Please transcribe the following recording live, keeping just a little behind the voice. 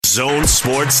Zone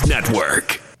Sports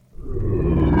Network.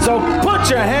 So put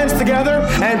your hands together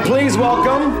and please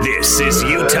welcome. This is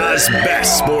Utah's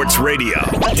best sports radio.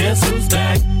 Guess who's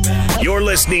back? You're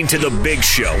listening to The Big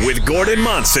Show with Gordon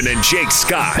Monson and Jake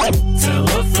Scott.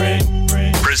 Tell a friend.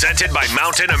 Presented by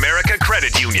Mountain America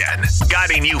Credit Union.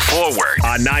 Guiding you forward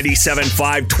on 97.5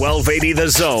 1280 The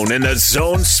Zone and the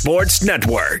Zone Sports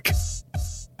Network.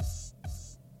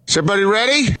 Is everybody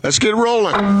ready? Let's get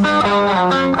rolling.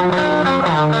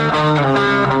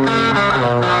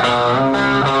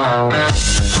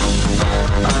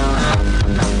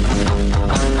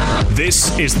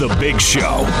 This is The Big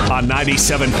Show on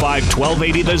 97.5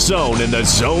 1280 The Zone and the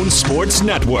Zone Sports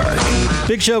Network.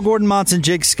 Big Show, Gordon Monson,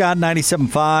 Jake Scott,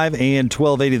 97.5 and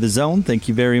 1280 The Zone. Thank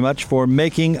you very much for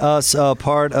making us a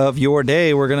part of your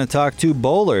day. We're going to talk to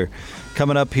Boler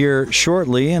coming up here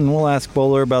shortly, and we'll ask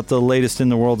Boler about the latest in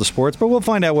the world of sports, but we'll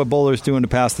find out what Boler's doing to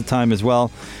pass the time as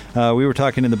well. We were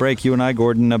talking in the break, you and I,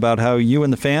 Gordon, about how you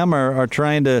and the fam are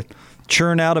trying to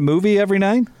churn out a movie every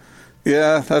night.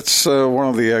 Yeah, that's one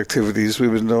of the activities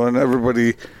we've been doing.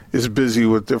 Everybody is busy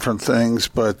with different things,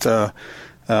 but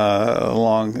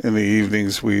along in the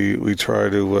evenings we try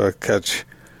to catch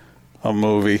a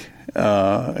movie,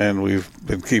 and we've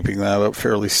been keeping that up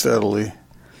fairly steadily.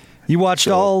 You watched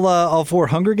all four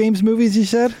Hunger Games movies, you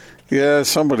said? Yeah,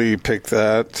 somebody picked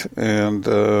that, and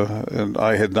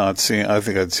I had not seen. I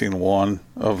think I'd seen one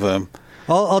of them.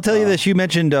 I'll tell you this. You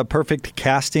mentioned perfect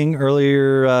casting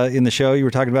earlier in the show. You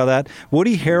were talking about that.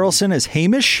 Woody Harrelson as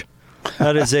Hamish.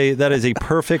 That is a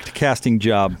perfect casting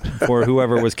job for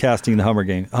whoever was casting the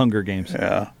Hunger Games.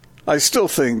 Yeah, I still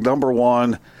think number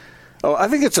one. Oh, I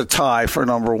think it's a tie for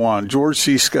number one. George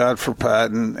C. Scott for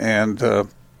Patton and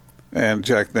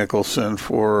Jack Nicholson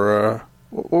for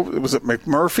what was it,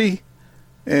 McMurphy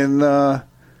in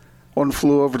One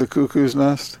Flew Over the Cuckoo's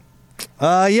Nest?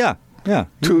 Yeah.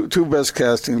 Two best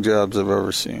casting jobs I've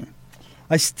ever seen.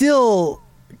 I still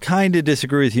kind of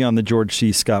disagree with you on the George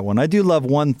C. Scott one. I do love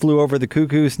One Flew Over the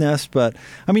Cuckoo's Nest, but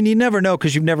I mean, you never know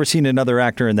because you've never seen another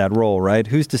actor in that role, right?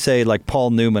 Who's to say like Paul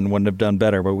Newman wouldn't have done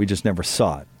better, but we just never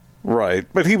saw it. Right,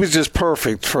 but he was just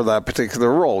perfect for that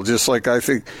particular role. Just like I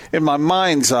think, in my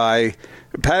mind's eye,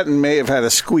 Patton may have had a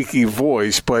squeaky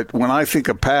voice, but when I think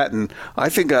of Patton, I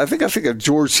think of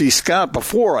George C. Scott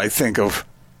before I think of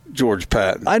George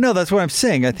Patton. I know, that's what I'm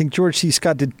saying. I think George C.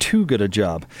 Scott did too good a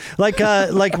job. Like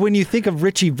when you think of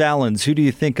Richie Valens, who do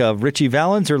you think of? Richie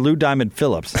Valens or Lou Diamond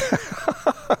Phillips?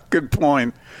 Good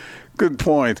point.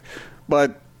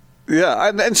 But yeah,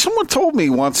 and someone told me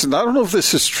once, and I don't know if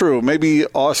this is true. Maybe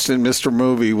Austin, Mr.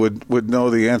 Movie, would know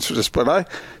the answer to this. But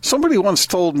somebody once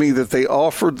told me that they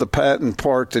offered the Patton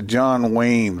part to John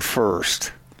Wayne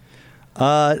first.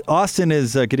 Austin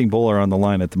is getting Boler on the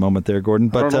line at the moment there, Gordon.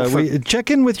 But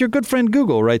check in with your good friend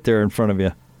Google right there in front of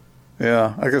you.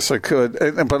 Yeah, I guess I could.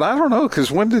 But I don't know,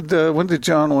 because when did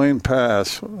John Wayne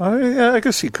pass? I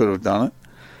guess he could have done it.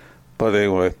 But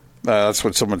anyway, that's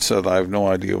what someone said. I have no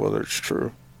idea whether it's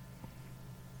true.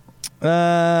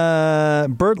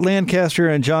 Burt Lancaster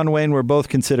and John Wayne were both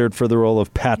considered for the role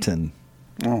of Patton.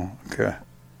 Oh, okay.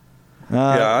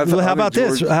 How about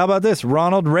this?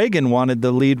 Ronald Reagan wanted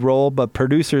the lead role, but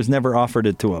producers never offered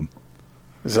it to him.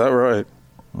 Is that right?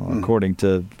 Well, according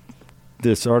to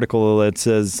this article that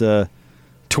says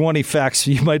 20 facts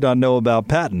you might not know about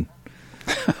Patton.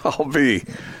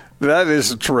 That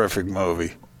is a terrific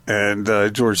movie. And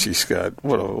George C. Scott,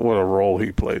 what a role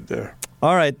he played there.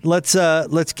 All right, let's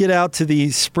get out to the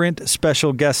Sprint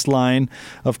special guest line.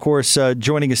 Of course,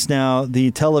 joining us now, the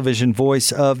television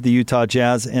voice of the Utah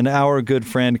Jazz and our good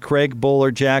friend Craig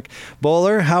Bolerjack.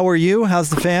 Boler, how are you? How's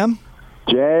the fam?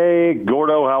 Jay,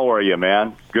 Gordo, how are you,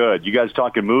 man? Good. You guys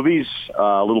talking movies?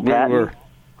 Little Patton?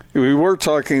 We were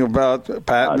talking about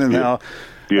Patton and how...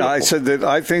 Beautiful. I said that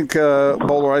I think,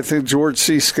 Boler, I think George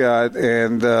C. Scott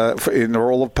and in the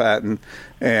role of Patton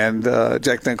and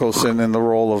Jack Nicholson in the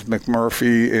role of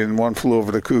McMurphy in One Flew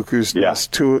Over the Cuckoo's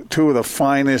Nest, two of the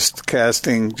finest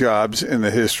casting jobs in the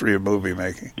history of movie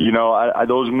making. You know,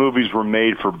 those movies were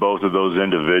made for both of those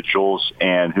individuals,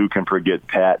 and who can forget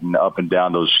Patton up and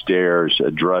down those stairs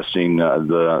addressing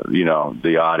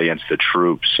the audience, the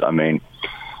troops. I mean,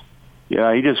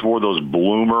 yeah, he just wore those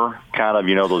bloomer pants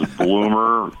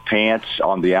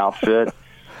on the outfit,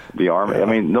 the army. I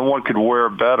mean, no one could wear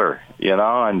it better,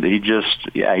 and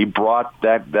he brought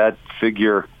that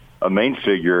figure, a main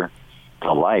figure,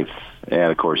 to life.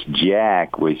 And, of course,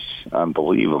 Jack was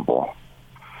unbelievable.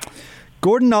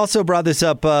 Gordon also brought this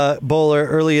up, Bowler,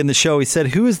 early in the show. He said,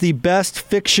 who is the best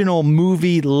fictional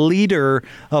movie leader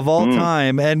of all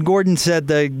time? And Gordon said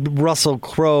the Russell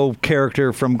Crowe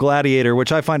character from Gladiator,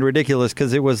 which I find ridiculous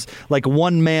because it was like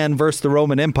one man versus the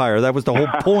Roman Empire. That was the whole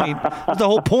point. That was the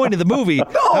whole point of the movie.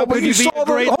 No, but you saw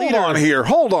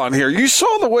Hold on here. You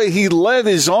saw the way he led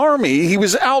his army. He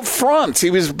was out front.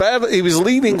 He was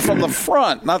leading from the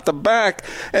front, not the back.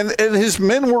 And his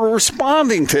men were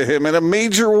responding to him in a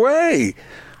major way.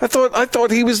 I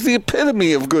thought he was the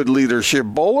epitome of good leadership,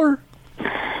 Bowler.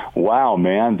 Wow,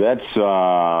 man, that's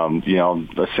I'm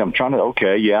trying to.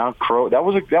 Okay, yeah, Crow. That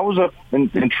was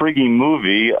an intriguing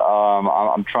movie.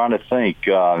 I'm trying to think.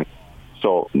 Let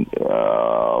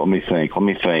me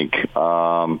think.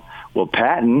 Well,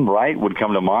 Patton, right, would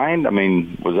come to mind. I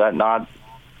mean, was that not?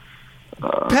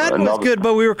 Patton was good,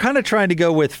 but we were kind of trying to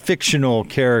go with fictional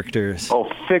characters.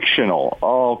 Oh, fictional.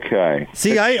 Okay.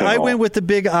 See, I went with the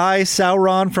big eye,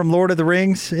 Sauron from Lord of the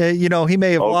Rings. He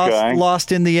may have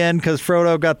lost in the end because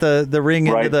Frodo got the ring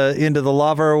into the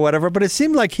lava or whatever. But it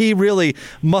seemed like he really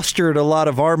mustered a lot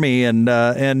of army and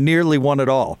nearly won it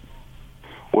all.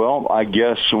 Well, I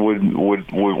guess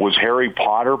was Harry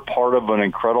Potter part of an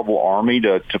incredible army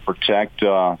to protect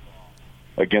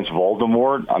against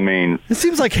Voldemort? I mean, it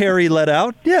seems like Harry let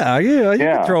out. Yeah, you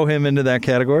can throw him into that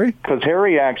category. Because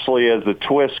Harry actually, as the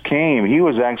twist came, he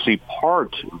was actually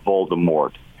part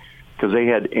Voldemort because they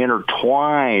had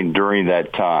intertwined during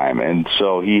that time, and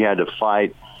so he had to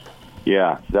fight.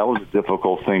 Yeah, that was a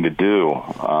difficult thing to do.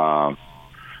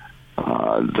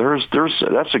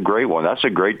 That's a great one. That's a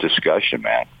great discussion,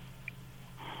 man.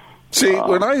 See,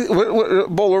 when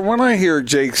I hear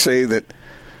Jake say that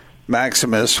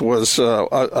Maximus was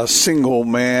a single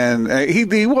man,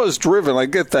 he was driven. I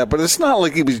get that, but it's not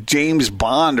like he was James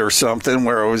Bond or something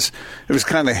where it was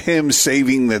kind of him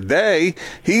saving the day.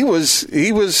 He was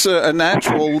a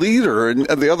natural leader, and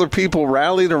the other people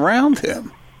rallied around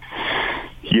him.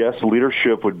 Yes,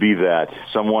 leadership would be that.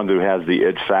 Someone who has the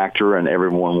it factor and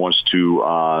everyone wants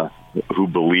to, who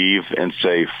believe and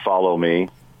say, follow me.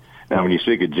 Now, when you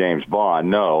speak of James Bond,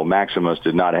 no, Maximus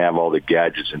did not have all the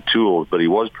gadgets and tools, but he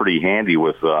was pretty handy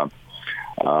with one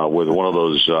of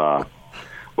those,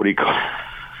 what do you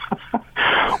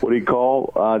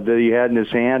call that he had in his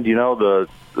hand? You know,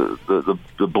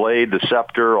 the blade, the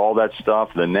scepter, all that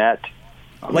stuff, the net.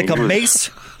 A mace?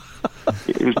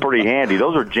 It was pretty handy.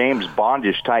 Those are James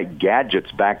Bondish type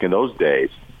gadgets back in those days.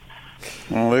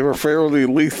 Well, they were fairly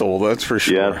lethal, that's for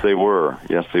sure. Yes, they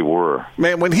were.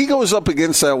 Man, when he goes up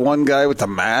against that one guy with the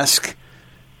mask,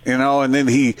 and then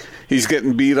he's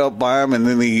getting beat up by him, and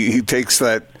then he takes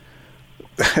that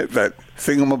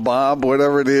thingamabob,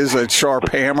 whatever it is, that sharp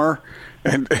hammer,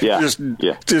 and just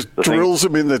drills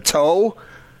him in the toe.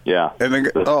 Yeah. And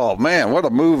then, oh, man, what a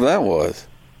move that was.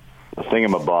 The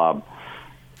thingamabob.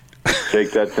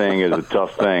 Take that thing is a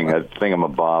tough thing. That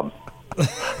thingamabob.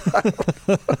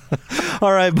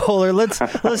 All right, Bowler, let's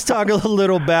talk a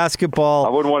little basketball. I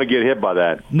wouldn't want to get hit by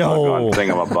that. No.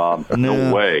 Thingamabob.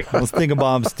 No way. Those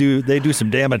thingamabobs do some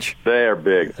damage. They're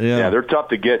big. Yeah, they're tough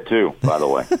to get, too, by the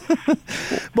way.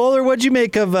 Bowler, what'd you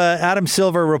make of Adam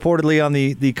Silver reportedly on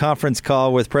the conference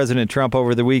call with President Trump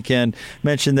over the weekend,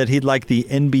 mentioned that he'd like the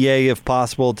NBA, if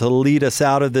possible, to lead us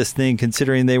out of this thing,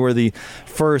 considering they were the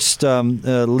first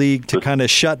league to kind of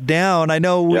shut down. I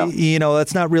know,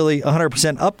 that's not really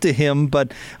 100% up to him,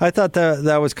 but I thought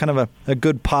that was kind of a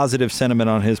good positive sentiment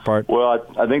on his part. Well,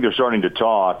 I think they're starting to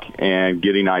talk and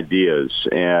getting ideas,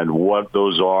 and what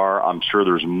those are, I'm sure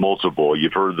there's multiple.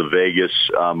 You've heard of the Vegas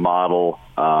model.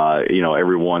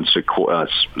 Everyone's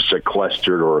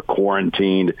sequestered or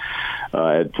quarantined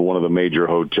at one of the major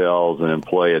hotels and then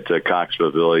play at Cox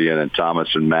Pavilion and Thomas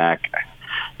and Mack.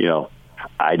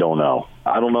 I don't know.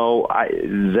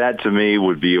 That to me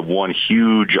would be one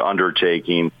huge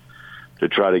undertaking to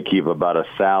try to keep about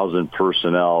 1,000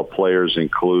 personnel, players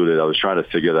included. I was trying to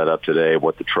figure that up today,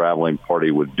 what the traveling party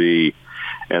would be.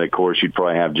 And, of course, you'd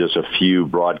probably have just a few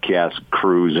broadcast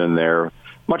crews in there,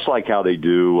 much like how they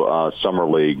do Summer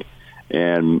League,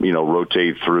 and,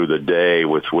 rotate through the day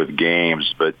with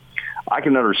games. But I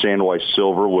can understand why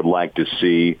Silver would like to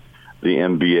see the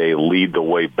NBA lead the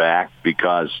way back,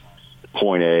 because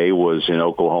Point A was in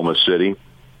Oklahoma City.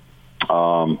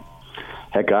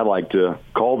 Heck, I'd like to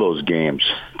call those games,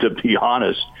 to be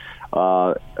honest.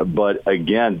 But,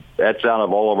 again, that's out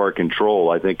of all of our control.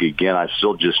 I think, again, I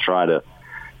still just try to,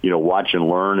 watch and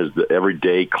learn as every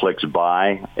day clicks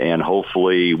by, and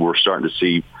hopefully we're starting to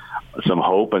see some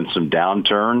hope and some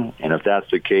downturn. And if that's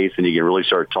the case, then you can really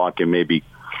start talking maybe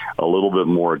a little bit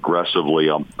more aggressively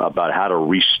about how to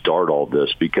restart all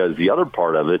this, because the other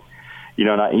part of it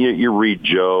You read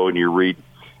Joe and you read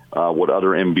what other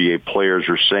NBA players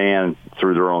are saying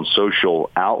through their own social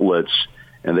outlets,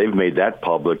 and they've made that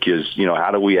public, is,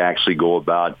 how do we actually go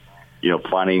about,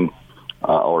 finding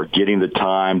or getting the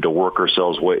time to work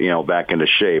ourselves, back into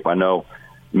shape. I know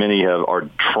many are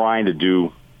trying to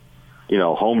do,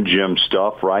 home gym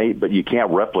stuff, right? But you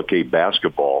can't replicate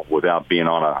basketball without being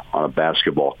on a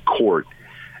basketball court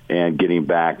and getting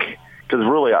back. Because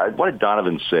really, what did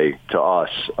Donovan say to us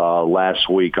last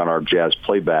week on our Jazz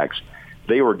playbacks?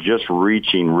 They were just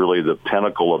reaching really the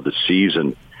pinnacle of the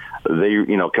season. They,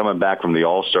 coming back from the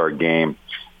All-Star game,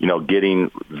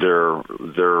 getting their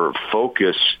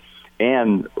focus,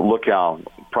 and look how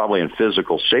probably in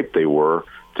physical shape they were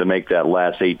to make that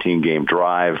last 18-game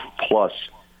drive plus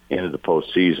into the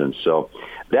postseason. So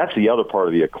that's the other part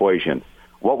of the equation.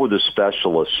 What would the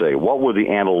specialists say? What would the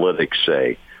analytics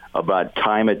say about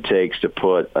time it takes to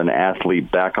put an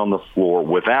athlete back on the floor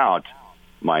without,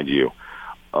 mind you,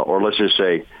 or let's just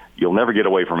say you'll never get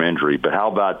away from injury, but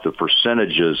how about the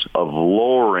percentages of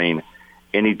lowering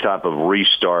any type of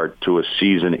restart to a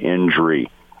season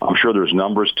injury? I'm sure there's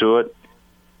numbers to it.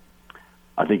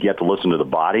 I think you have to listen to the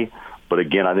body. But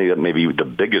again, I think that maybe the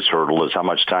biggest hurdle is how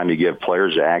much time you give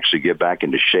players to actually get back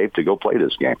into shape to go play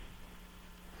this game.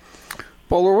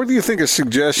 Bowler, what do you think of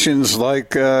suggestions like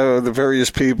the various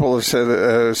people have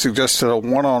said suggested a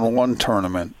one-on-one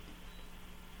tournament?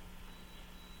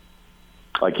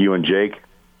 Like you and Jake?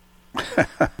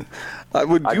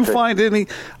 Would you find any?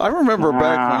 I remember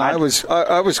back when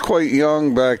I was quite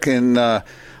young, back in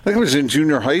I think it was in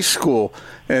junior high school,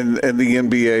 and the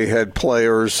NBA had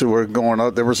players who were going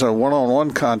out. There was a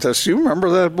one-on-one contest. Do you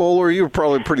remember that, Bowler? You were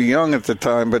probably pretty young at the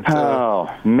time, but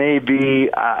maybe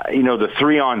the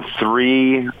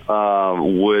 3-on-3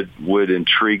 would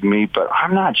intrigue me, but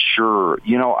I'm not sure.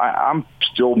 I'm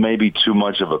still maybe too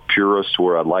much of a purist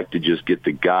where I'd like to just get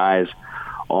the guys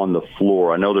on the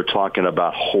floor. I know they're talking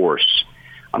about horse.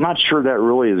 I'm not sure that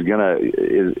really is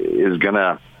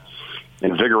gonna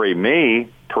invigorate me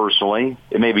personally.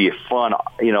 It may be a fun,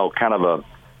 kind of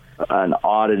an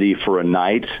oddity for a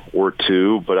night or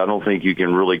two, but I don't think you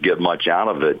can really get much out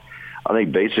of it. I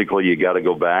think basically you got to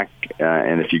go back,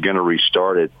 and if you're going to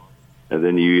restart it,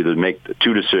 then you either make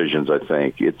two decisions. I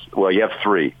think you have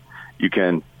three. You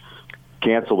can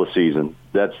cancel the season.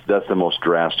 That's the most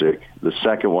drastic. The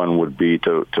second one would be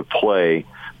to play,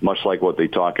 much like what they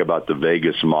talk about the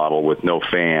Vegas model with no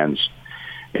fans.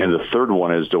 And the third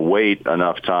one is to wait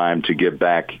enough time to get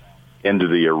back into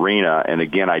the arena. And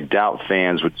again, I doubt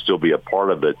fans would still be a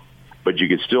part of it, but you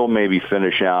could still maybe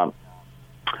finish out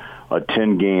a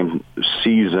 10-game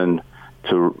season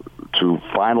to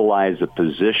finalize the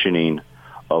positioning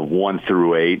of 1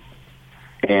 through 8.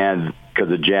 And because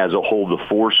the Jazz will hold the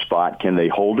 4 spot, can they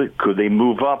hold it? Could they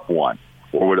move up one?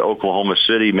 Or would Oklahoma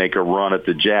City make a run at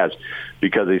the Jazz?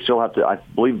 Because they still have to, I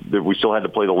believe that we still had to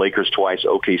play the Lakers twice,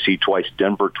 OKC twice,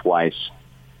 Denver twice,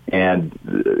 and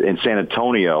in San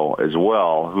Antonio as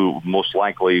well, who most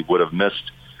likely would have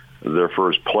missed their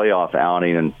first playoff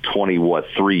outing in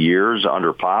 3 years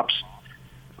under Pops.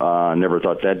 Never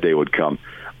thought that day would come.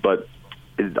 But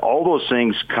all those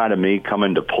things kind of come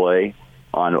into play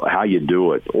on how you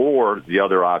do it. Or the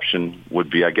other option would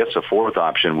be, I guess a fourth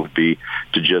option would be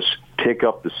to just pick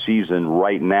up the season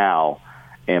right now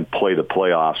and play the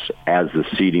playoffs as the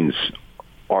seedings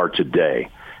are today.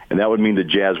 And that would mean the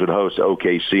Jazz would host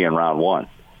OKC in round 1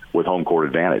 with home court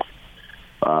advantage.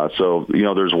 So,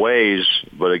 there's ways,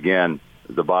 but again,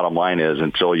 the bottom line is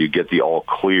until you get the all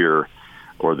clear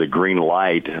or the green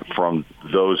light from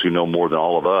those who know more than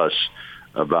all of us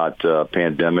about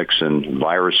pandemics and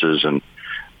viruses, and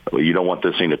you don't want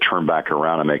this thing to turn back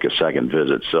around and make a second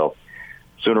visit. So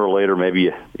sooner or later,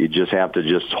 maybe you just have to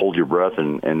just hold your breath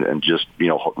and just,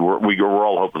 we're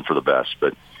all hoping for the best.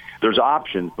 But there's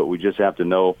options, but we just have to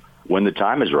know when the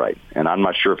time is right. And I'm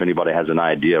not sure if anybody has an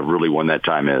idea of really when that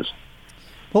time is.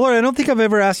 Well, Lord, I don't think I've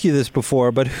ever asked you this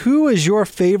before, but who is your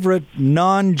favorite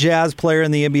non-Jazz player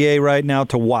in the NBA right now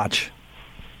to watch?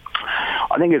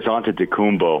 I think it's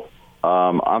Antetokounmpo.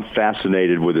 I'm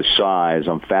fascinated with his size.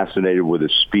 I'm fascinated with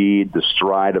his speed, the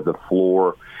stride of the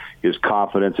floor, his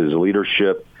confidence, his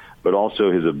leadership, but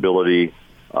also his ability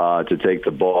to take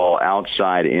the ball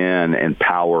outside in and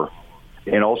power.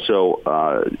 And also,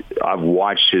 I've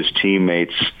watched his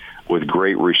teammates with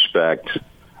great respect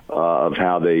of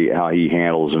how he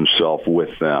handles himself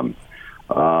with them.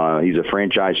 He's a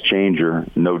franchise changer,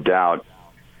 no doubt,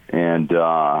 and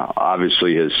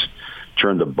obviously has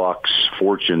turned the Bucks'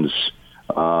 fortunes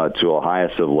to a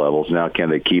highest of levels. Now, can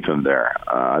they keep him there?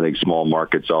 I think small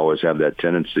markets always have that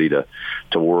tendency to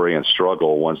worry and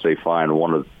struggle once they find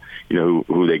one of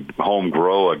who they home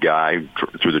grow a guy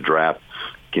through the draft.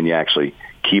 Can you actually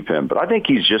keep him? But I think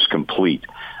he's just complete.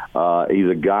 He's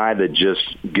a guy that just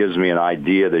gives me an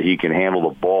idea that he can handle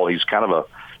the ball. He's kind of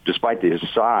despite his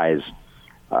size,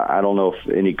 I don't know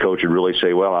if any coach would really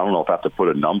say, well, I don't know if I have to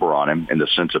put a number on him in the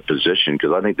sense of position,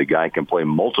 because I think the guy can play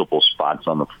multiple spots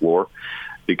on the floor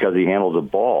because he handles the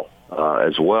ball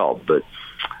as well. But,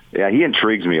 yeah, he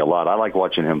intrigues me a lot. I like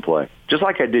watching him play, just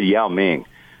like I did Yao Ming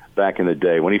back in the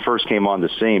day when he first came on the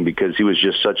scene, because he was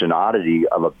just such an oddity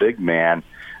of a big man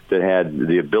that had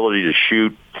the ability to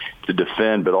shoot, to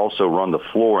defend, but also run the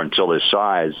floor until his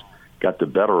size got the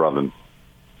better of him.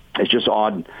 It's just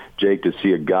odd, Jake, to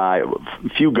see a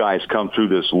few guys come through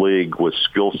this league with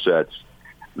skill sets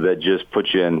that just put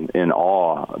you in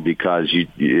awe, because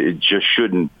it just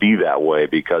shouldn't be that way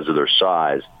because of their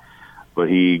size. But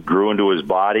he grew into his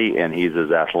body, and he's as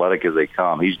athletic as they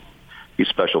come. He's a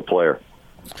special player.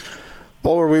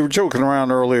 Bowler, we were joking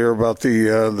around earlier about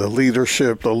the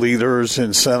leadership, the leaders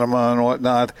in cinema and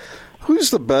whatnot.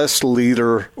 Who's the best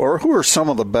leader, or who are some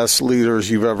of the best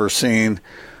leaders you've ever seen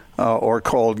or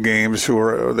called games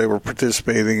they were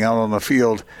participating out on the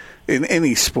field in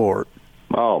any sport?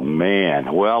 Oh,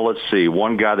 man. Well, let's see.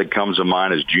 One guy that comes to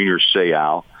mind is Junior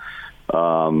Seau,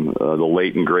 the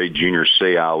late and great Junior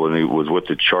Seau when he was with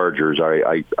the Chargers.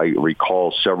 I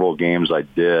recall several games I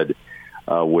did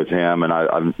with him,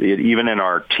 and even in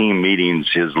our team meetings,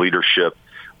 his leadership,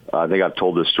 I think I've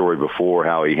told this story before,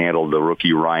 how he handled the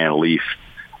rookie Ryan Leaf,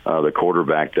 the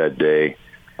quarterback that day.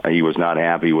 He was not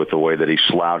happy with the way that he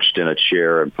slouched in a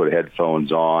chair and put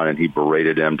headphones on, and he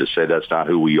berated him to say that's not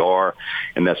who we are,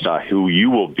 and that's not who you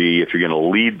will be if you're going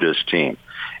to lead this team.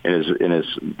 And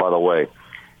by the way,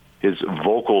 his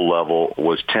vocal level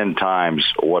was 10 times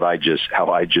how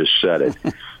I just said it.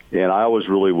 And I was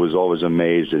always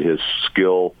amazed at his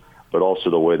skill, but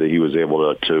also the way that he was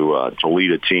able to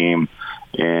lead a team.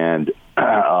 And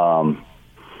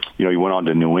he went on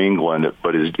to New England,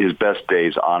 but his best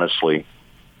days, honestly,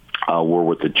 were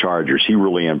with the Chargers. He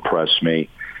really impressed me.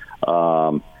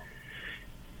 Coaches,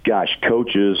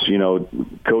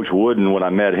 Coach Wooden, when I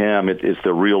met him, it's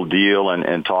the real deal.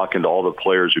 And talking to all the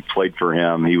players who played for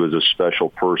him, he was a special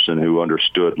person who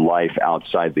understood life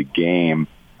outside the game,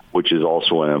 which is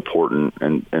also an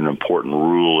important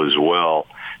rule as well,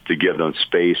 to give them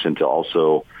space and to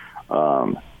also,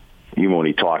 even when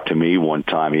he talked to me one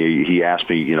time, he asked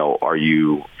me, are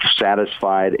you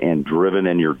satisfied and driven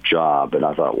in your job? And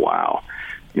I thought, wow,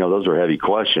 those are heavy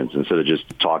questions instead of just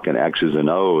talking X's and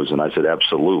O's. And I said,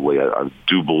 absolutely. I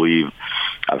do believe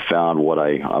I've found what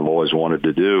I've always wanted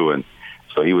to do. And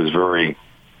so he was very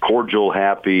cordial,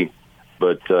 happy,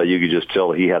 but you could just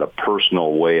tell he had a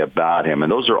personal way about him.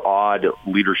 And those are odd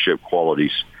leadership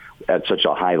qualities at such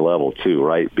a high level too,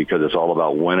 right? Because it's all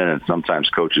about winning, and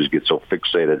sometimes coaches get so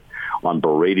fixated on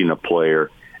berating a player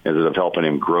instead of helping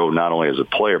him grow not only as a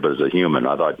player but as a human.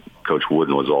 I thought Coach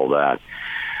Wooden was all that.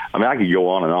 I mean, I could go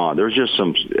on and on. There's just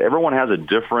everyone has a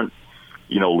different,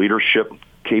 leadership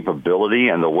capability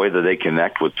and the way that they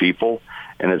connect with people,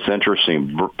 and it's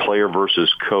interesting, player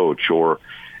versus coach, or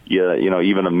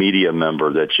even a media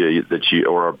member that you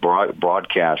or a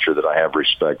broadcaster that I have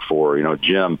respect for.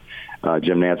 Jim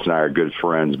Nance and I are good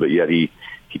friends, but yet he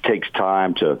takes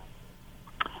time to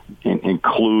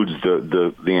includes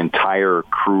the entire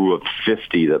crew of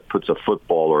 50 that puts a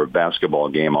football or a basketball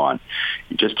game on.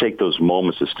 You just take those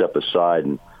moments to step aside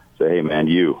and say, hey, man,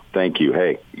 thank you.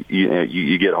 Hey,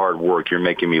 you get hard work.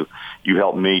 You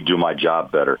help me do my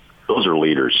job better. Those are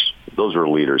leaders. Those are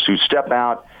leaders who step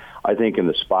out, I think, in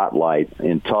the spotlight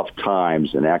in tough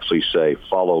times and actually say,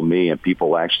 follow me, and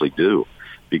people actually do.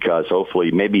 Because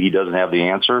hopefully maybe he doesn't have the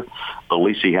answer, but at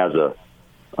least he has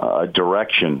a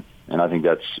direction. And I think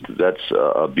that's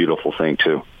a beautiful thing,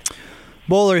 too.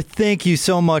 Bowler, thank you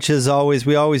so much, as always.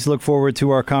 We always look forward to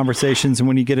our conversations, and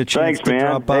when you get a chance to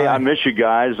drop by. Hey, I miss you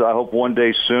guys. I hope one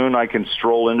day soon I can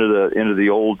stroll into the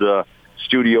old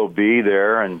Studio B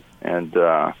there and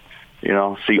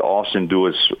see Austin do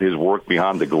his work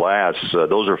behind the glass.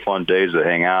 Those are fun days to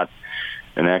hang out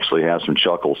and actually have some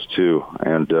chuckles, too.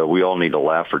 And we all need a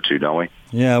laugh or two, don't we?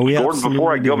 Yeah, we Gordon,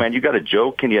 before I go, man, you got a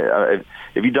joke? Can you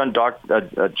have you done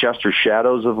Chester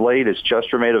Shadows of late? Has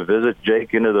Chester made a visit,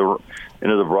 Jake, into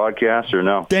the broadcast, or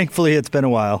no? Thankfully, it's been a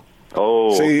while.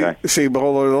 Oh, okay. See,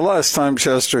 Bowler, the last time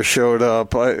Chester showed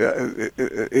up,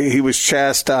 he was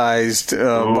chastised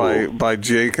by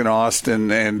Jake and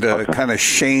Austin and kind of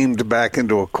shamed back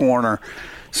into a corner.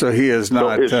 So he is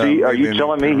not. So are you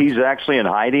telling me he's actually in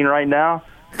hiding right now?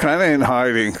 Kind of in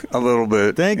hiding a little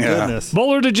bit. Thank goodness.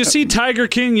 Bowler, did you see Tiger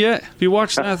King yet? Have you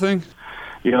watched that thing?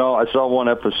 You know, I saw one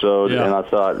episode and I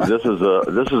thought this is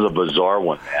a bizarre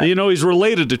one, man. You know, he's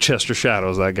related to Chester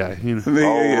Shadows, that guy. You know.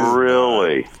 Oh,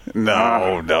 really?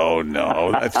 No.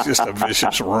 That's just a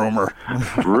vicious rumor.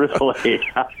 Really?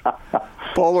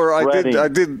 Bowler, I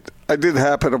did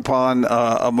happen upon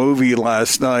a movie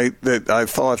last night that I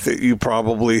thought that you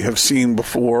probably have seen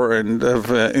before and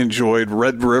have enjoyed.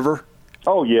 Red River.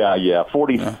 Oh yeah,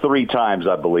 43 times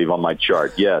I believe on my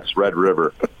chart. Yes, Red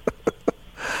River.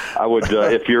 I would,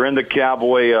 if you're in the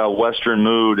cowboy western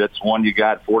mood, that's one you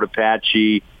got. Fort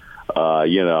Apache,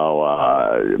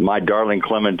 My Darling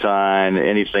Clementine,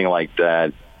 anything like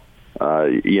that.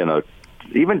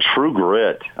 Even True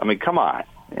Grit. I mean, come on,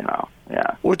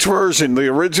 yeah. Which version, the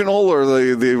original or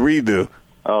the redo?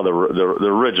 Oh, the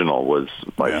original was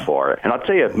by far. And I'll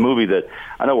tell you a movie that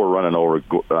I know we're running over,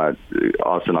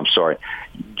 Austin. I'm sorry.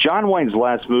 John Wayne's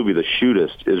last movie, The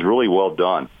Shootist, is really well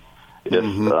done. It's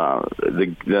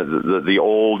the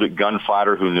old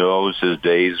gunfighter who knows his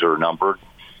days are numbered.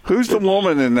 Who's the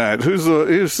woman in that? Who's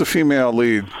the female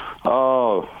lead?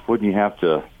 Oh, wouldn't you have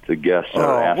to guess?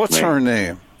 What's her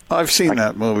name? I've seen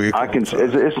that movie.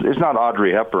 It's not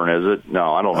Audrey Hepburn, is it?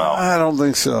 No, I don't know. I don't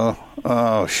think so.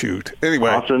 Oh shoot. Anyway,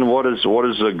 Austin, what does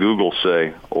Google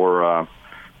say? Or,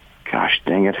 gosh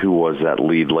dang it, who was that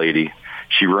lead lady?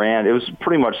 She ran. It was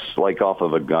pretty much like off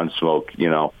of a Gunsmoke,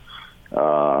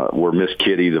 where Miss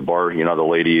Kitty, the bar, the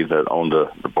lady that owned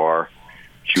the bar.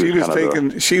 She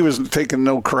was taking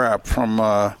no crap from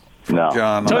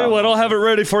John. Tell you what, I'll have it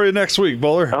ready for you next week,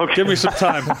 Bowler. Okay. Give me some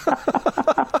time.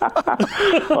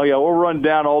 Oh yeah, we'll run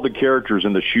down all the characters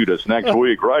in the Shootist next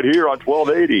week, right here on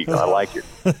 1280. I like it.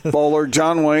 Bowler,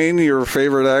 John Wayne, your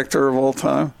favorite actor of all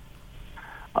time?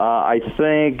 I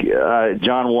think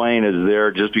John Wayne is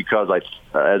there just because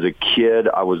as a kid,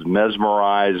 I was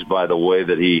mesmerized by the way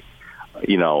that he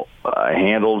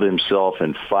handled himself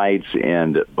in fights,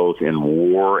 and both in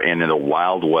war and in the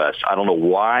Wild West. I don't know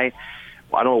why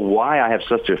I have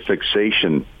such a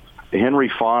fixation. Henry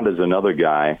Fonda is another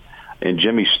guy, and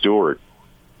Jimmy Stewart.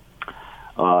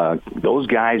 Those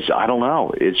guys, I don't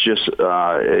know. It's just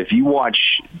if you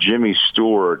watch Jimmy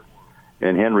Stewart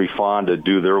and Henry Fonda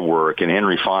do their work, and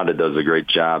Henry Fonda does a great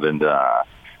job, and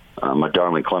My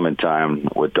Darling Clementine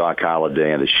with Doc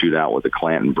Holliday and the Shootout with the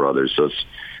Clanton brothers. So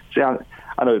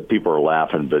I know people are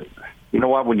laughing, but you know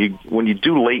what? When you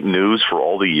do late news for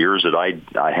all the years that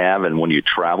I have, and when you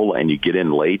travel and you get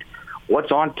in late,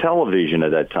 what's on television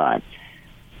at that time?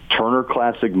 Turner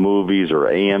Classic Movies or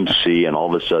AMC, and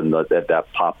all of a sudden that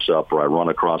pops up, or I run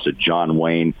across a John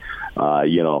Wayne,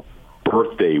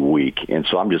 birthday week, and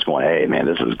so I'm just going, hey man,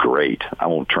 this is great. I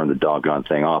won't turn the doggone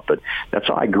thing off, but that's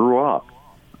how I grew up.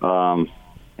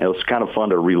 It was kind of fun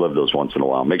to relive those once in a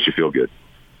while. Makes you feel good.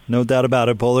 No doubt about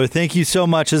it, Bowler. Thank you so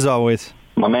much as always.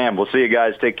 My man, we'll see you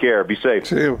guys. Take care. Be safe.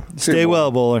 See you. Stay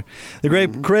well, Bowler. The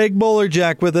great Craig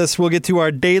Bolerjack with us. We'll get to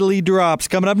our daily drops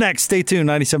coming up next. Stay tuned.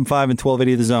 97.5 and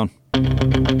 1280 The Zone.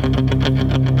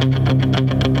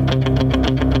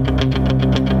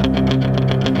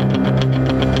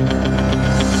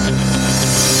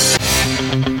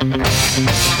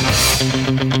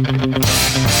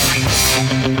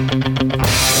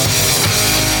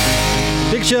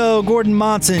 Big Show, Gordon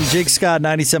Monson, Jake Scott,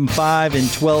 97.5 and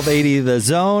 1280 The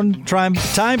Zone. Time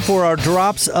for our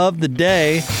drops of the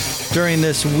day during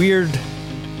this weird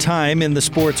time in the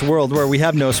sports world where we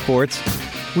have no sports.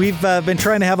 We've been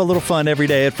trying to have a little fun every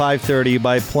day at 5:30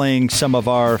 by playing some of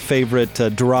our favorite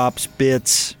drops,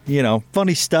 bits,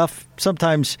 funny stuff,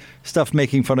 sometimes stuff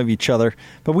making fun of each other.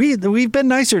 But we've been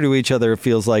nicer to each other, it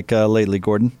feels like, lately,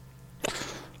 Gordon.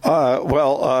 I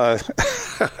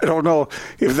don't know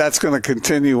if that's going to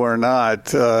continue or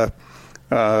not.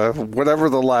 Whatever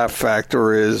the laugh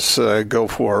factor is, go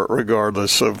for it,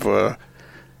 regardless of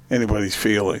anybody's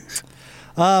feelings.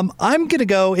 I'm going to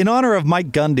go in honor of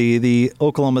Mike Gundy, the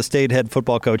Oklahoma State head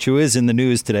football coach, who is in the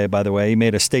news today, by the way. He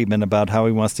made a statement about how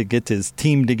he wants to get his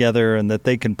team together and that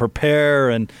they can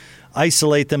prepare and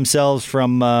isolate themselves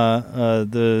from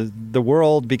the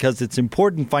world because it's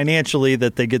important financially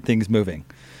that they get things moving.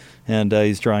 And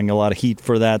he's drawing a lot of heat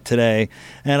for that today.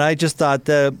 And I just thought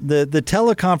the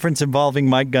teleconference involving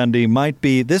Mike Gundy might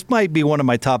be one of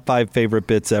my top 5 favorite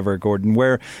bits ever, Gordon.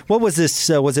 What was this?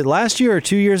 Was it last year or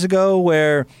 2 years ago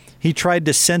where he tried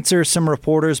to censor some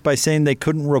reporters by saying they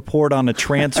couldn't report on a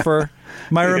transfer?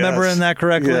 Am I remembering that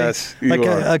correctly? Yes,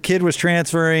 a kid was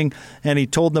transferring, and he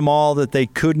told them all that they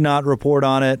could not report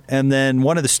on it. And then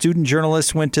one of the student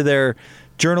journalists went to their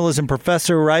journalism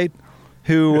professor, right?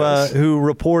 Who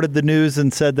reported the news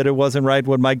and said that it wasn't right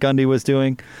what Mike Gundy was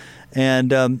doing.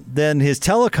 And then his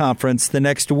teleconference the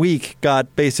next week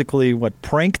got basically,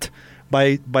 pranked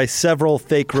by several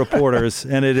fake reporters,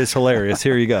 and it is hilarious.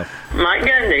 Here you go. Mike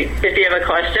Gundy, if you have a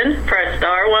question, press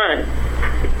star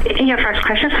 1. Your first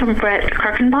question is from Brett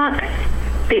Kirkenbach,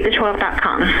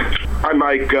 beatthe12.com. Hi,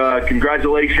 Mike.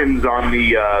 Congratulations on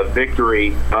the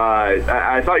victory.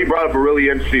 I thought you brought up a really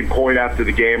interesting point after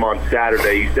the game on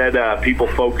Saturday. You said people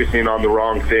focusing on the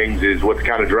wrong things is what's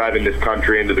kind of driving this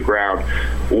country into the ground.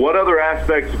 What other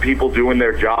aspects of people doing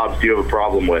their jobs do you have a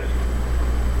problem with?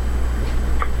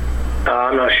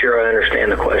 I'm not sure I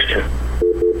understand the question.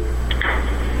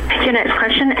 Your next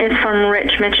question is from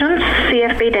Rich Mitchell,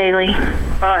 CFB Daily.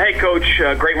 Hey, Coach.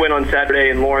 Great win on Saturday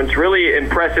in Lawrence. Really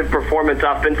impressive performance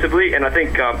offensively, and I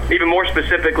think even more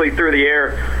specifically through the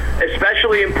air.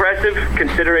 Especially impressive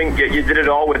considering you did it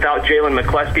all without Jalen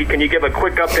McCleskey. Can you give a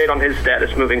quick update on his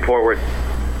status moving forward?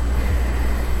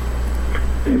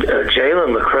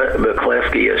 Jalen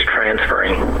McCleskey is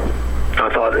transferring. I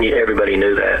thought everybody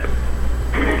knew that.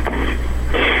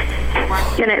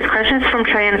 Your next question is from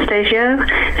Trey Anastasio,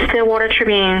 Stillwater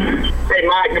Tribune. Hey,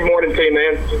 Mike. Good morning to you,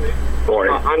 man.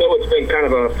 Morning. I know it's been kind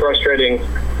of a frustrating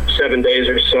 7 days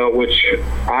or so, which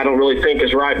I don't really think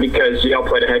is right because y'all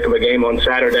played a heck of a game on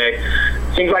Saturday.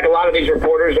 Seems like a lot of these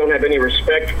reporters don't have any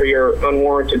respect for your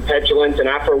unwarranted petulance, and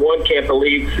I, for one, can't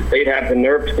believe they'd have the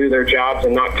nerve to do their jobs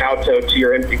and not kowtow to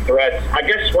your empty threats. I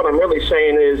guess what I'm really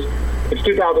saying is, it's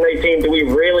 2018. Do we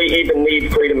really even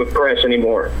need freedom of press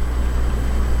anymore?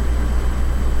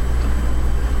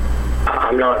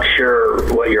 I'm not sure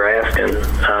what you're asking.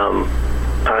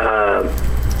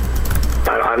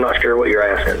 I'm not sure what you're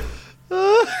asking.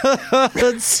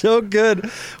 That's so good.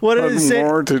 What did it say?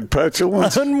 Unwarranted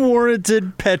petulance.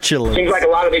 Unwarranted petulance. Seems like a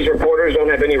lot of these reporters don't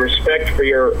have any respect for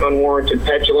your unwarranted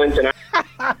petulance. And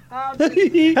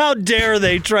How dare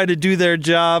they try to do their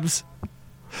jobs?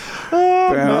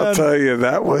 Oh, man, I'll tell you,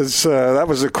 that was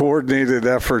a coordinated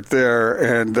effort there,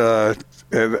 and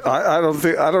I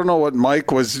don't know what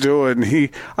Mike was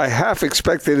doing. I half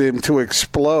expected him to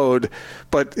explode,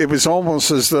 but it was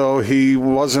almost as though he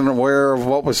wasn't aware of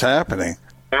what was happening.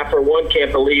 I, for one,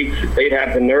 can't believe they'd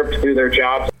have the nerve to do their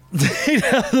jobs. They'd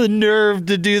have the nerve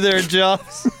to do their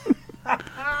jobs.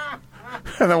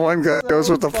 And the one guy goes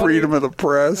with the freedom of the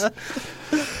press.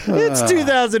 It's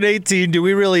 2018. Do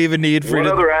we really even need freedom?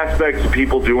 What other aspects of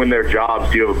people doing their jobs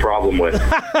do you have a problem with?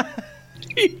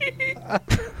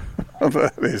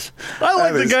 That is. I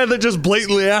like the guy that just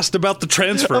blatantly asked about the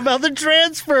transfer. About the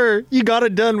transfer. You got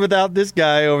it done without this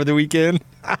guy over the weekend.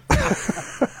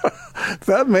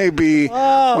 That may be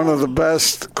one of the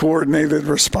best coordinated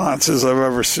responses I've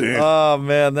ever seen. Oh,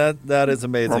 man, that is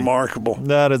amazing. Remarkable.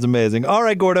 That is amazing. All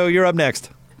right, Gordo, you're up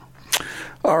next.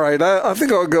 All right, I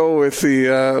think I'll go with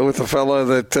the fella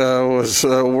that was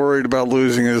worried about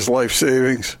losing his life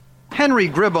savings. Henry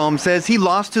Gribbohm says he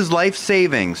lost his life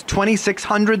savings,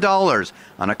 $2,600,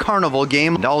 on a carnival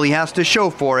game, and all he has to show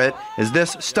for it is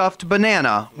this stuffed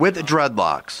banana with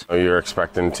dreadlocks. You're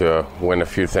expecting to win a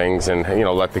few things and,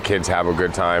 let the kids have a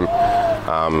good time.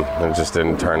 It just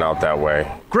didn't turn out that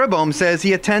way. Gribbohm says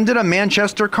he attended a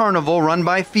Manchester carnival run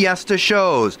by Fiesta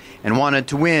Shows and wanted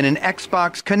to win an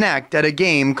Xbox Connect at a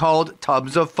game called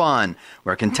Tubs of Fun,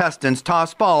 where contestants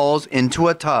toss balls into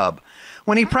a tub.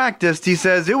 When he practiced, he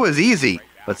says it was easy,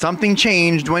 but something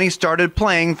changed when he started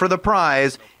playing for the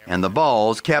prize, and the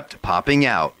balls kept popping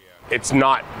out. It's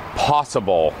not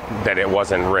possible that it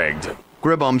wasn't rigged.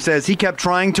 Gribbohm says he kept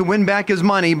trying to win back his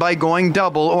money by going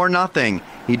double or nothing.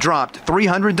 He dropped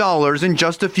 $300 in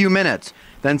just a few minutes,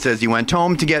 then says he went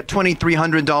home to get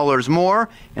 $2,300 more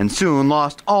and soon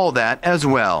lost all that as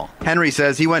well. Henry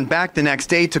says he went back the next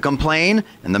day to complain,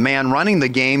 and the man running the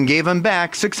game gave him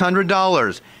back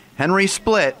 $600. Henry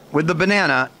split with the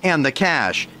banana and the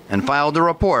cash and filed a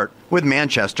report with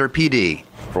Manchester PD.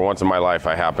 For once in my life,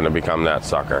 I happen to become that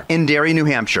sucker. In Derry, New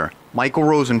Hampshire, Michael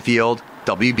Rosenfield,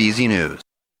 WBZ News.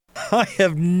 I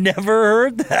have never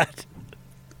heard that.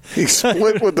 He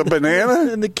split with the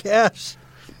banana? And the cash.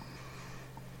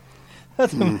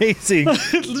 That's amazing.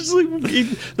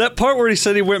 That part where he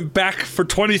said he went back for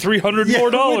 $2,300 more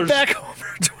dollars. Went back over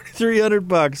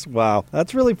 $2,300. Wow,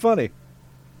 that's really funny.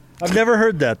 I've never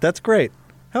heard that. That's great.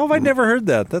 How have I never heard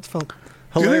that? That's fun.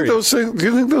 Hilarious. Do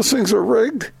you think those things are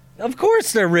rigged? Of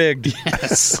course they're rigged.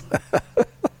 Yes.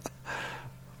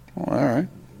 All right.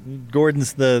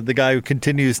 Gordon's the guy who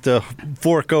continues to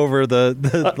fork over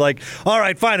the like, all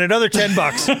right, fine, another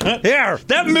 $10. Here.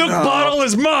 That milk bottle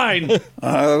is mine.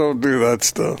 I don't do that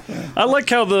stuff. I like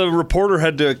how the reporter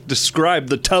had to describe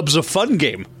the Tubs of Fun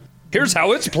game. Here's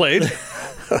how it's played.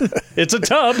 It's a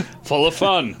tub full of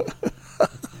fun.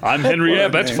 I'm Henry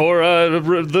Abbott for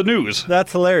the news.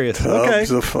 That's hilarious. Okay.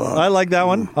 I like that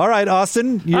one. All right,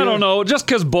 Austin. I don't know. Just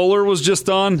because Bowler was just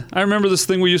on, I remember this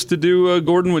thing we used to do,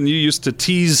 Gordon, when you used to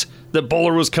tease that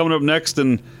Bowler was coming up next,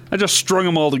 and I just strung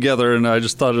them all together, and I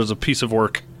just thought it was a piece of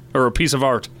work, or a piece of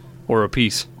art, or a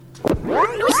piece.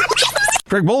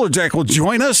 Craig Bolerjack will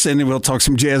join us, and we'll talk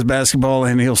some Jazz basketball,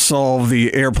 and he'll solve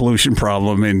the air pollution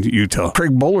problem in Utah.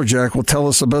 Craig Bolerjack will tell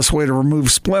us the best way to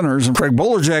remove splinters, and Craig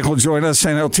Bolerjack will join us,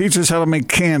 and he'll teach us how to make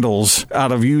candles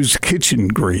out of used kitchen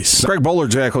grease. Craig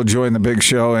Bolerjack will join the big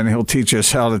show, and he'll teach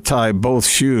us how to tie both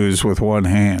shoes with one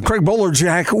hand. Craig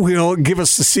Bolerjack will give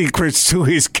us the secrets to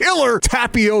his killer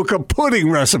tapioca pudding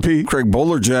recipe. Craig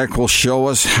Bolerjack will show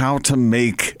us how to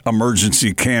make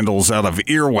emergency candles out of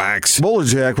earwax.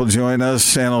 Bolerjack will join us,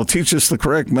 and he'll teach us the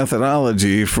correct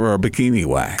methodology for a bikini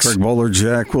wax. Craig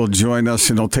Bolerjack will join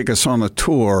us, and he'll take us on a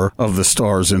tour of the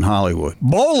stars in Hollywood.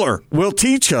 Bowler will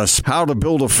teach us how to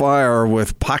build a fire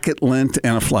with pocket lint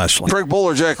and a flashlight. Craig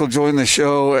Bolerjack will join the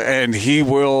show, and he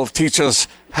will teach us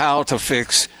how to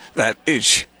fix that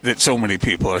itch that so many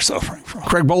people are suffering from.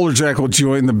 Craig Bolerjack will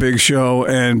join the big show,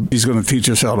 and he's going to teach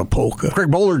us how to polka. Craig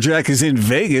Bolerjack is in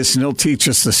Vegas, and he'll teach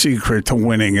us the secret to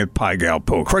winning at Pai Gow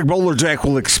Poker. Craig Bolerjack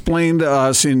will explain to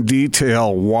us in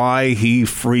detail why he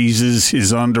freezes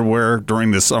his underwear during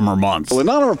the summer months. Well, in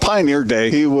honor of Pioneer Day,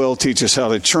 he will teach us how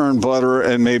to churn butter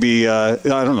and maybe,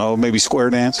 maybe square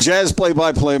dance. Jazz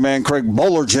play-by-play man Craig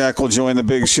Bolerjack will join the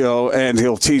big show, and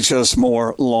he'll teach us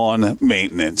more lawn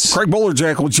maintenance. Craig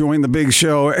Bolerjack will join the big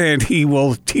show, and he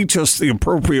will teach us the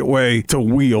appropriate way to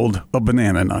wield a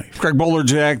banana knife. Craig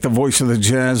Bolerjack, the voice of the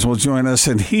Jazz, will join us,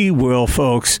 and he will,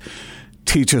 folks,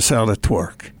 teach us how to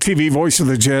twerk. TV voice of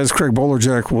the Jazz, Craig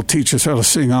Bolerjack, will teach us how to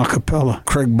sing a cappella.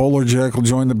 Craig Bolerjack will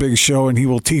join the big show, and he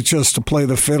will teach us to play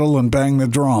the fiddle and bang the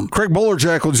drum. Craig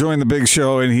Bolerjack will join the big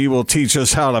show, and he will teach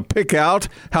us how to pick out,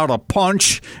 how to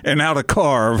punch, and how to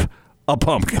carve a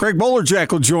pumpkin. Craig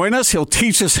Bolerjack will join us. He'll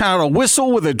teach us how to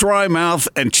whistle with a dry mouth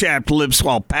and chapped lips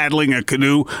while paddling a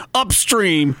canoe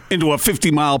upstream into a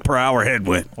 50-mile-per-hour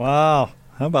headwind. Wow.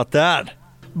 How about that?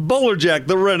 Bolerjack,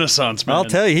 the Renaissance man. I'll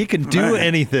tell you, he can do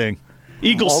anything.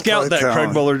 Eagle Scout that, Craig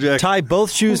Bolerjack. Tie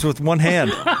both shoes with one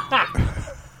hand.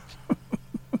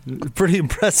 Pretty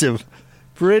impressive.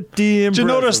 Pretty impressive. Did you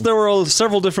notice there were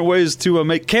several different ways to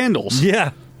make candles?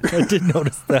 Yeah, I did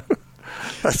notice that.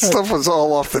 That stuff was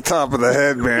all off the top of the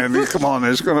head, man. Come on,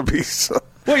 there's going to be some.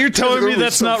 What, you're telling me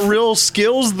that's not real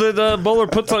skills that Bowler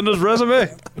puts on his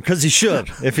resume? Because he should,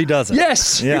 if he doesn't.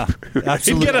 Yes. Yeah,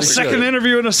 absolutely. He'd get a second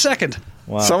interview in a second.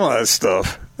 Wow. Some of that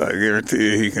stuff, I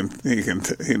guarantee you,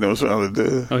 he knows how to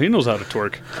do. Oh, he knows how to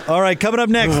twerk. All right, coming up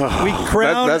next, we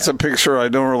crown... That's a picture I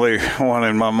don't really want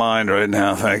in my mind right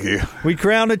now, thank you. We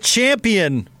crown a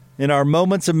champion in our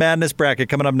Moments of Madness bracket.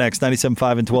 Coming up next,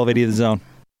 97.5 and 1280 The Zone.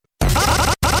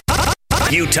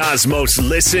 Utah's most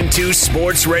listened to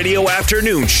sports radio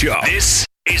afternoon show. This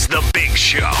is The Big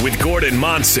Show with Gordon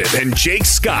Monson and Jake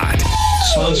Scott.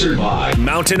 Sponsored by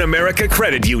Mountain America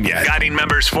Credit Union. Guiding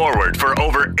members forward for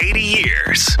over 80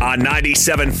 years. On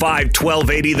 97.5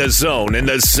 1280 The Zone and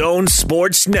The Zone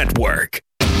Sports Network.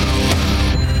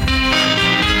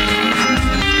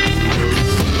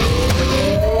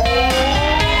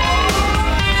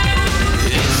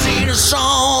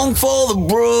 song for the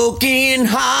broken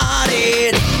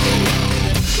hearted.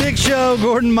 Big Show,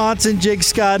 Gordon Monson, Jake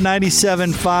Scott,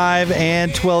 97.5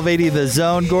 and 1280 The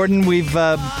Zone. Gordon, we've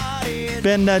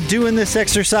been doing this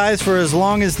exercise for as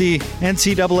long as the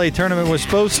NCAA tournament was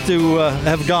supposed to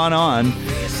have gone on.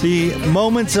 The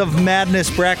Moments of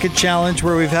Madness Bracket Challenge,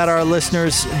 where we've had our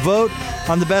listeners vote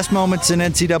on the best moments in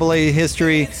NCAA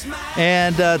history.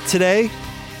 And today,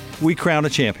 we crown a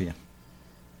champion.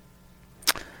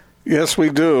 Yes, we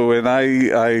do, and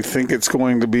I think it's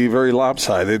going to be very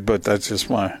lopsided, but that's just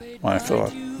my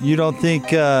thought. You don't think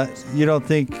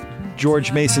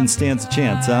George Mason stands a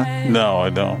chance, huh? No, I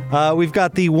don't. We've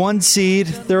got the 1 seed,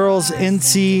 Thurl's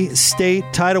NC State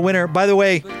title winner. By the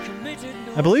way,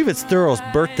 I believe it's Thurl's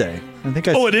birthday.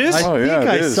 It is?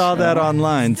 I saw that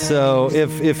online. So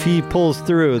if he pulls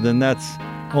through, then that's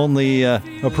only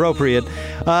appropriate.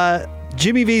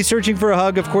 Jimmy V searching for a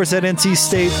hug, of course, at NC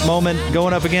State moment,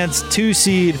 going up against 2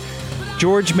 seed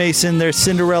George Mason, their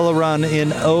Cinderella run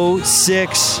in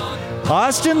 06.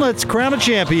 Austin, let's crown a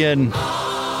champion.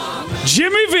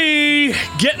 Jimmy V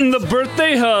getting the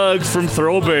birthday hug from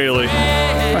Thurl Bailey.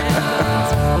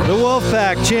 The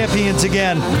Wolfpack champions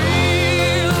again.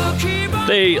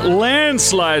 A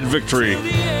landslide victory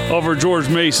over George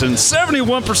Mason.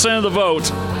 71% of the vote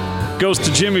goes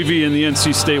to Jimmy V and the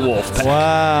NC State Wolfpack.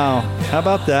 Wow. How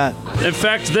about that? In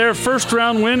fact, their first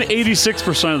round win,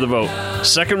 86% of the vote.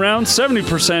 Second round,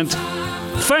 70%.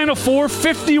 Final four,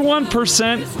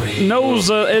 51%. Nose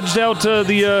edged out who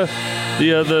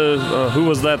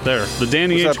was that there? The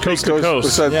Danny Ainge Coast to Coast.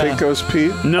 Was that Pecos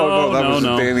Pete? No, that was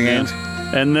no. Danny Ainge.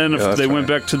 And then they went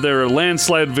back to their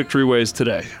landslide victory ways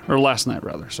today, or last night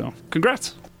rather. So,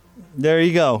 congrats. There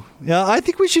you go. Yeah, I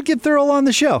think we should get Thurl on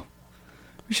the show.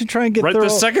 We should try and get right Thurl.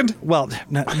 this second. Well,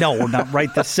 no, not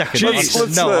right this second.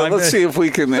 Let's see if we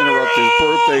can interrupt his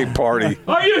birthday party.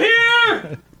 Are you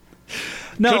here?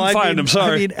 No, Couldn't find him.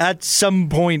 Sorry. I mean, at some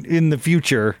point in the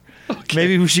future,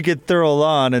 maybe we should get Thurl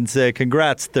on and say,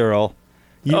 "Congrats, Thurl.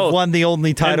 You've won the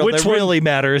only title that really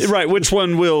matters." Right. Which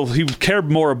one will he care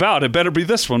more about? It better be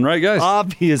this one, right, guys?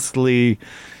 Obviously,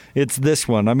 it's this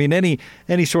one. I mean, any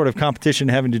sort of competition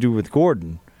having to do with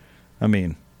Gordon. I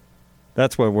mean,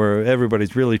 that's what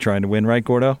everybody's really trying to win, right,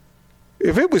 Gordo?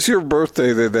 If it was your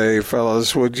birthday today,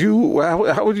 fellas, how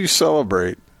would you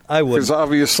celebrate? I would, because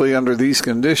obviously under these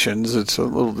conditions, it's a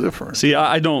little different. See,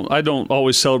 I don't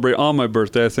always celebrate on my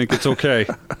birthday. I think it's okay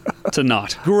to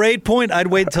not. Great point. I'd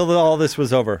wait until all this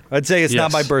was over. I'd say it's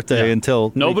not my birthday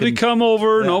until nobody come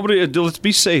over. Yeah. Nobody. Let's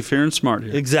be safe here and smart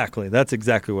here. Exactly. That's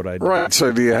exactly what I do. Right.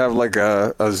 So do you have like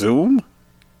a Zoom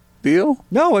deal?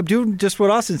 No, I'm doing just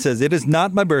what Austin says. It is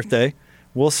not my birthday.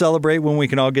 We'll celebrate when we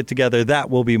can all get together. That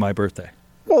will be my birthday.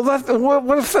 Well,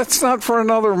 what if that's not for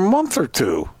another month or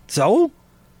two? So?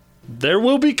 There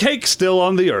will be cake still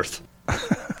on the earth.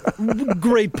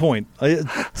 Great point.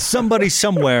 Somebody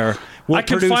somewhere will I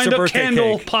can produce find a a birthday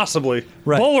candle, cake. Possibly.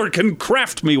 Right. Bowler can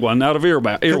craft me one out of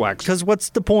earwax. Because what's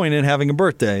the point in having a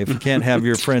birthday if you can't have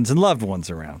your friends and loved ones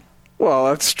around? Well,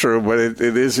 that's true, but it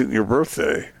isn't your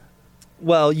birthday.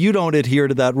 Well, you don't adhere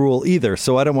to that rule either,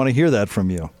 so I don't want to hear that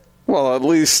from you. Well, at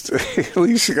least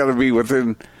you got to be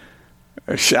within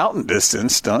a shouting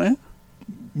distance, don't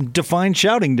you? Define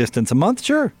shouting distance. A month?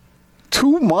 Sure.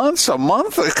 2 months? A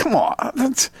month? Come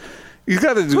on. You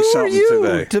got to do something today. Who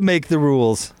are you to make the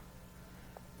rules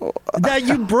that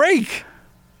you break?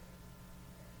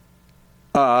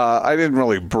 I didn't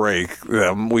really break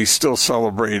them. We still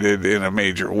celebrated in a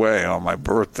major way on my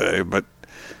birthday, but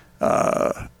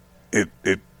there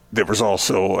was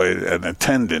also an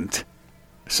attendant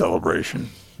celebration.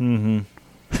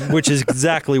 Mm-hmm. Which is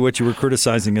exactly what you were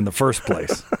criticizing in the first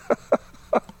place.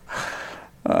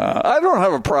 I don't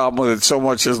have a problem with it so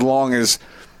much as long as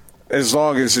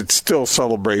it's still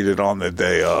celebrated on the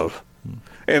day of.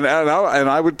 And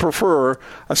I would prefer.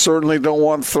 I certainly don't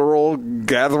want Thurl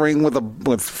gathering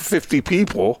with 50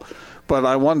 people, but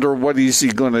I wonder what is he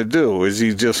going to do? Is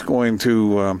he just going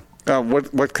to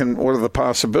what are the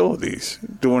possibilities?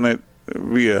 Doing it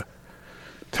via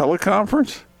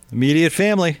teleconference? Immediate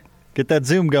family. Get that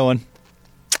Zoom going.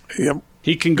 Yep.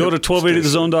 He can go to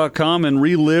 1280thezone.com and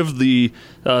relive the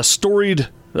storied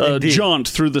jaunt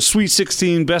through the Sweet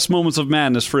 16 best moments of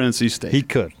madness for NC State. He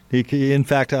could. In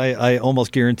fact, I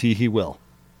almost guarantee he will.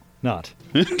 Not.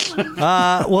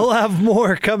 We'll have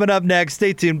more coming up next.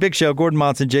 Stay tuned. Big Show. Gordon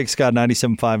Monson, Jake Scott,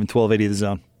 97.5 and 1280 The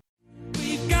Zone.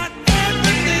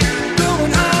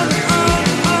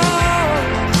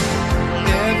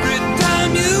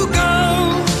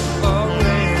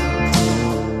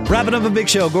 Wrapping up a big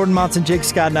show. Gordon Monson, Jake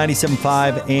Scott,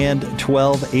 97.5 and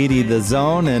 1280 The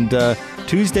Zone. And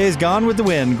Tuesday's gone with the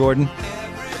wind, Gordon.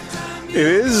 It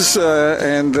is,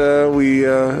 and we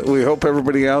hope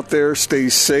everybody out there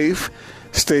stays safe,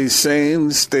 stays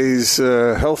sane, stays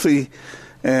healthy,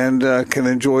 and can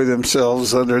enjoy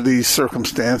themselves under these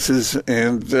circumstances.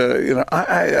 And,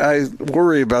 I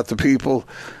worry about the people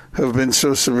who have been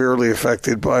so severely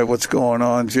affected by what's going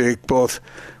on, Jake, both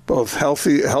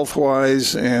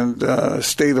health-wise and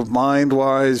state of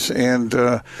mind-wise and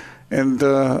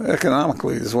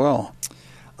economically as well.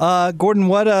 Gordon,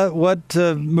 what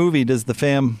movie does the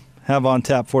fam have on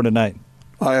tap for tonight?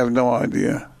 I have no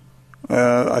idea.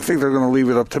 I think they're going to leave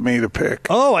it up to me to pick.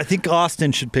 Oh, I think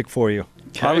Austin should pick for you.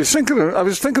 Okay. I was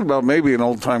thinking about maybe an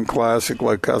old-time classic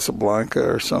like Casablanca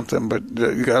or something, but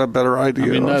you got a better idea. I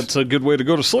mean, that's a good way to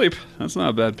go to sleep. That's not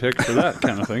a bad pick for that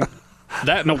kind of thing.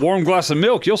 That and a warm glass of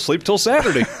milk, you'll sleep till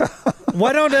Saturday.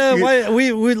 Why don't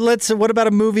what about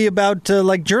a movie about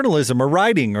like journalism or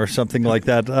writing or something like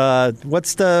that?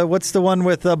 What's the one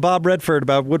with Bob Redford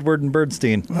about Woodward and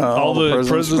Bernstein? All the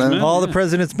President's Men. All the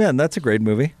President's Men. That's a great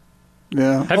movie.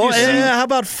 Yeah. How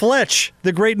about Fletch,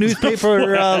 the great newspaper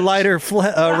writer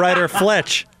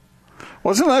Fletch?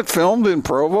 Wasn't that filmed in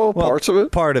Provo, parts of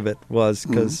it? Part of it was,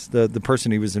 because the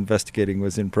person he was investigating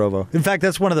was in Provo. In fact,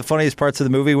 that's one of the funniest parts of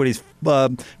the movie, when he's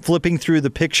flipping through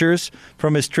the pictures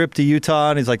from his trip to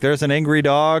Utah, and he's like, there's an angry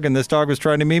dog, and this dog was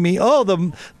trying to meet me. Oh,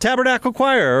 the Tabernacle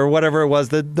Choir, or whatever it was,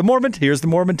 the Mormon, here's the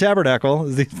Mormon Tabernacle,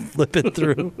 as he flip it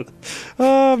through.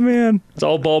 Oh, man. It's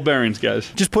all ball bearings,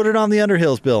 guys. Just put it on the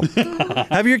Underhills, Bill.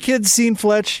 Have your kids seen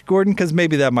Fletch, Gordon? Because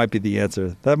maybe that might be the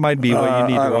answer. That might be what you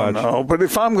need to watch. I don't know, but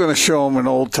if I'm going to show them an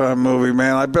old-time movie,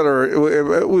 man,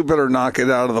 we better knock it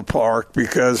out of the park,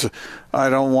 because I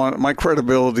don't want, my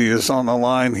credibility is on the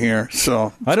line here.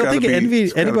 So I don't think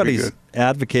anybody's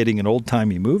advocating an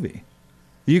old-timey movie.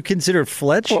 You consider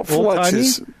Fletch old-timey?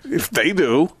 If they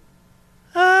do.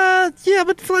 Yeah,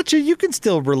 but Fletch, you can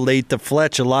still relate to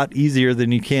Fletch a lot easier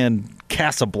than you can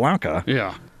Casablanca.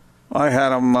 Yeah. I had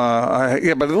them,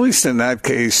 but at least in that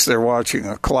case, they're watching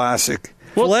a classic.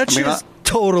 Well, Fletch is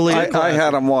totally a classic. I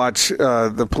had them watch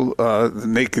the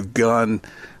Naked Gun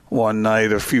one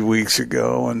night a few weeks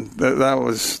ago, and that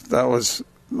was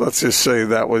let's just say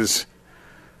that was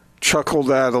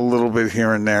chuckled at a little bit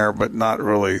here and there, but not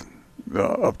really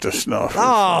up to snuff.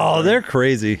 Oh, they're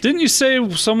crazy. Didn't you say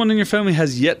someone in your family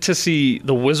has yet to see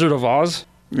The Wizard of Oz?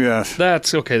 Yes.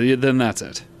 That's okay, then that's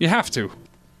it. You have to.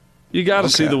 You got to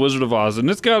see The Wizard of Oz, and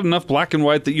it's got enough black and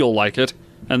white that you'll like it,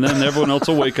 and then everyone else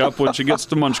will wake up when she gets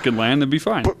to Munchkin Land and be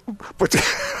fine. But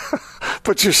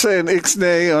you're saying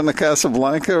Ixnay on the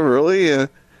Casablanca, really?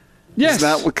 Yes. Is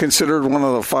that considered one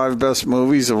of the 5 best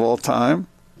movies of all time?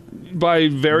 By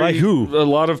who? A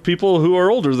lot of people who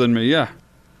are older than me, yeah.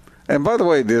 And by the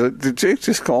way, did Jake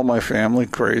just call my family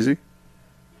crazy?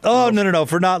 Oh, no,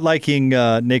 for not liking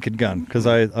Naked Gun, because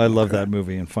I love that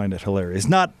movie and find it hilarious.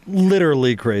 Not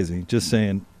literally crazy, just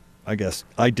saying, I guess,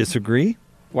 I disagree.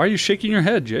 Why are you shaking your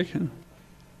head, Jake?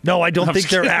 No, I don't think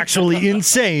they're actually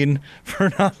insane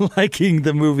for not liking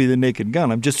the movie The Naked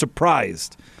Gun. I'm just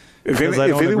surprised. If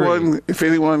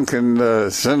anyone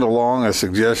can send along a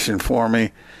suggestion for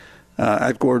me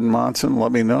at Gordon Monson,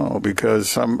 let me know,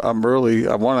 because I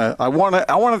want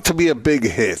it to be a big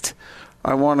hit.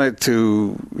 I want it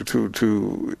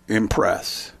to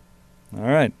impress. All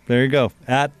right, there you go,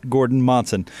 at Gordon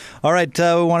Monson. All right,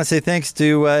 we want to say thanks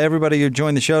to everybody who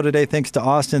joined the show today. Thanks to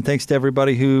Austin. Thanks to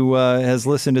everybody who has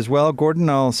listened as well. Gordon,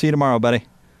 I'll see you tomorrow, buddy.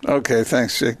 Okay,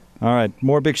 thanks, Jake. All right,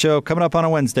 more Big Show coming up on a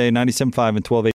Wednesday, 97.5 and 12:80.